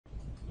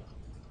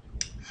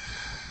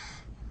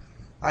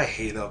I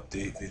hate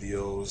update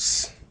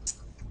videos.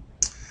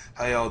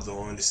 How y'all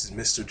doing? This is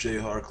Mr. J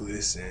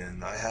Harkless,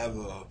 and I have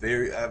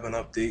an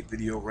update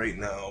video right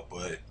now,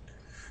 but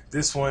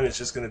this one is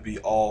just gonna be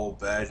all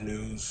bad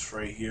news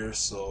right here.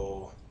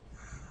 So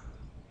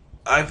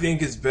I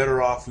think it's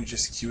better off we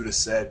just cue the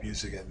sad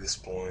music at this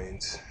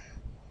point.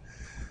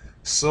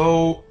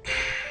 So,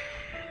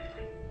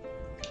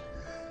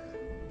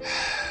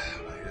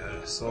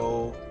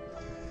 so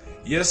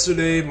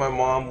yesterday, my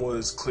mom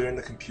was clearing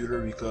the computer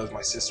because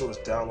my sister was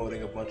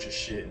downloading a bunch of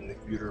shit and the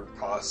computer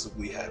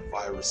possibly had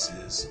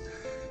viruses.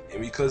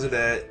 And because of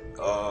that,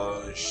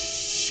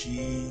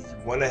 she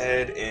went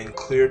ahead and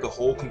cleared the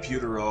whole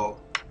computer out.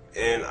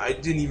 And I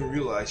didn't even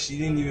realize, she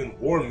didn't even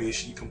warn me,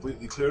 she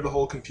completely cleared the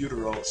whole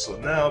computer out. So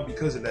now,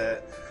 because of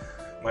that,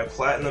 my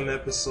platinum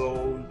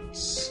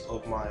episodes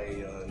of my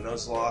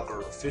Nuzlocke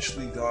are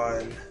officially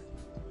gone.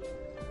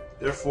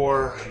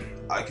 Therefore,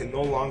 I can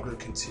no longer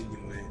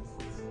continue it.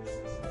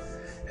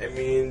 I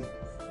mean,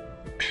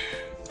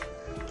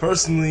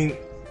 personally,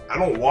 I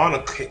don't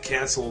want to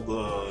cancel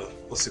the,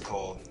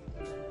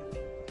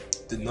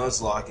 the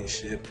Nuzlocke and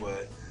shit,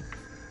 but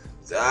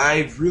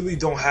I really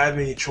don't have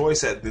any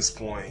choice at this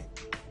point.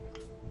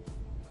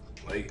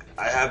 Like,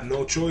 I have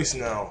no choice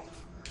now.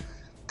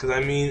 Because, I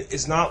mean,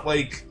 it's not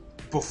like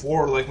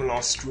before, like when I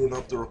was screwing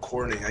up the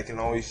recording, I can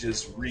always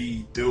just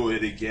redo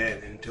it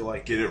again until I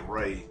get it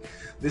right.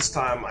 This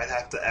time, I'd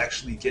have to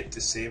actually get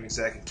the same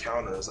exact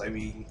encounters. I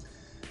mean,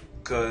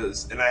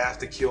 and I have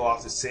to kill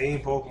off the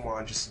same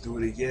Pokemon just to do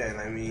it again.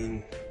 I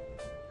mean,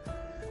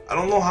 I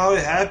don't know how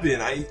it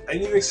happened. I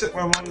didn't even expect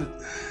my mom to...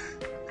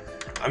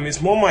 I mean,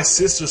 it's more my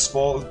sister's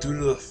fault due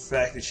to the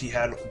fact that she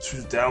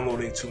was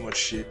downloading too much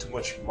shit, too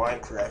much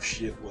Minecraft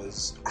shit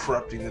was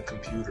corrupting the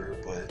computer,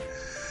 but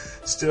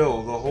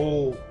still, the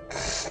whole...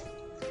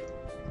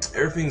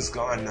 everything's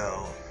gone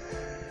now.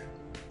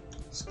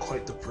 It's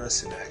quite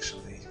depressing,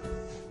 actually.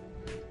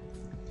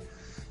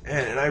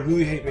 And I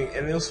really hate making,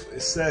 and it's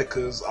sad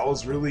because I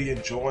was really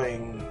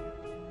enjoying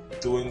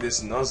doing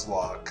this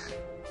Nuzlocke.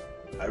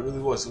 I really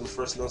was. It was the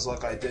first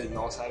Nuzlocke I did, and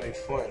I was having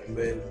fun.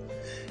 But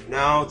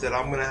now that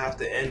I'm gonna have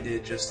to end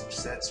it, just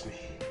upsets me.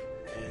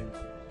 And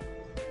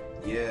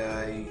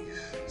yeah,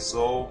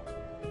 so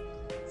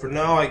for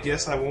now, I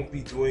guess I won't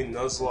be doing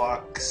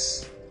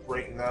Nuzlocks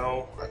right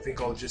now. I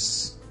think I'll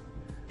just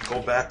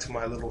go back to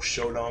my little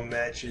showdown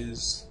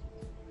matches.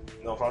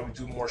 I'll probably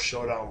do more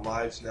showdown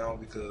lives now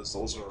because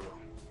those are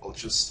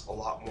just a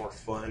lot more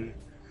fun.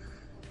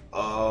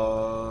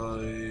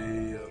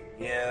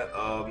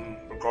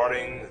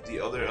 Regarding the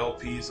other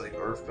LPs like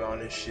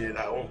Earthbound and shit,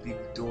 I won't be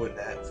doing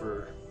that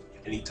for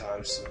any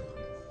time soon.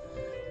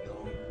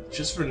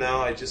 Just for now,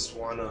 I just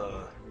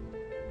wanna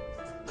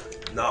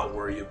not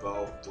worry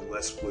about the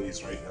Let's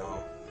Plays right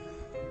now.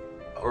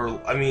 Or,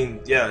 I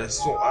mean, yeah,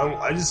 so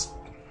I just,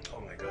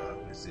 oh my god,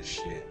 what is this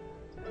shit?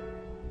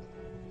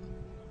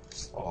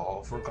 Oh,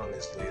 I'll work on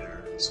this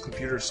later. This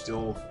computer's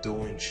still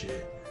doing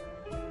shit.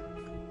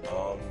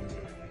 I'm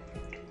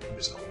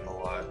just going a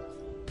lot.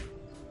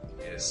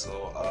 Yeah,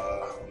 so,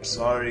 I'm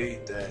sorry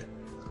that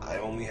I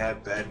only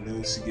have bad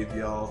news to give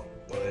y'all,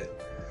 but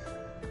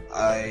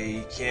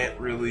I can't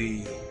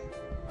really...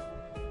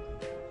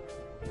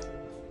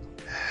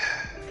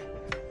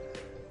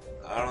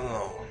 I don't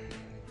know.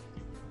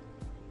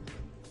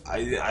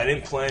 I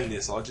didn't plan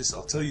this. I'll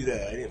tell you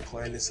that. I didn't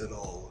plan this at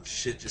all.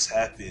 Shit just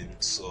happened,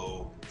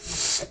 so...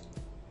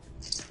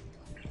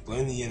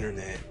 blame the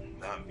internet,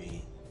 not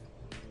me.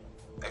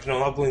 Actually, no,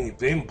 not blame you.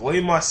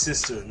 Blame my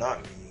sister,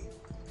 not me.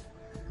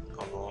 I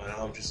don't know, and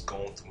I'm just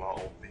going through my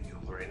own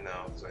videos right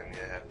now because I mean,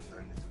 I have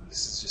nothing to do.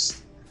 This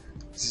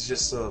is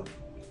just a...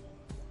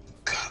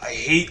 God, I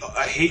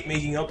hate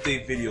making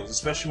update videos,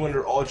 especially when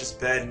they're all just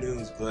bad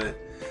news, but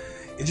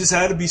it just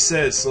had to be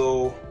said,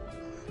 so...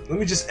 let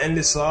me just end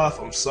this off.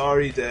 I'm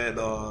sorry that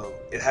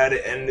it had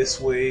to end this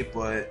way,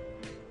 but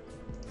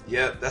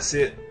yeah, that's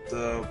it.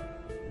 The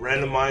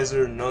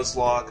randomizer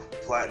Nuzlocke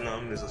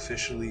Platinum is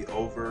officially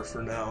over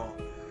for now.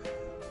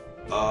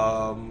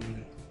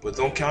 But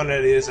don't count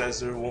that as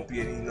there won't be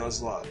any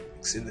Nuzlocke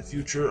in the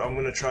future. I'm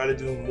gonna try to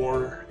do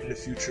more in the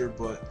future,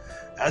 but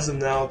as of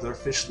now, they're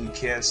officially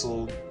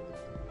canceled.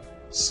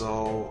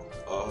 So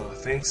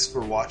thanks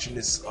for watching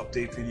this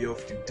update video.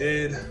 If you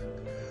did,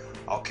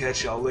 I'll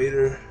catch y'all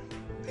later.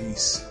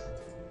 Peace.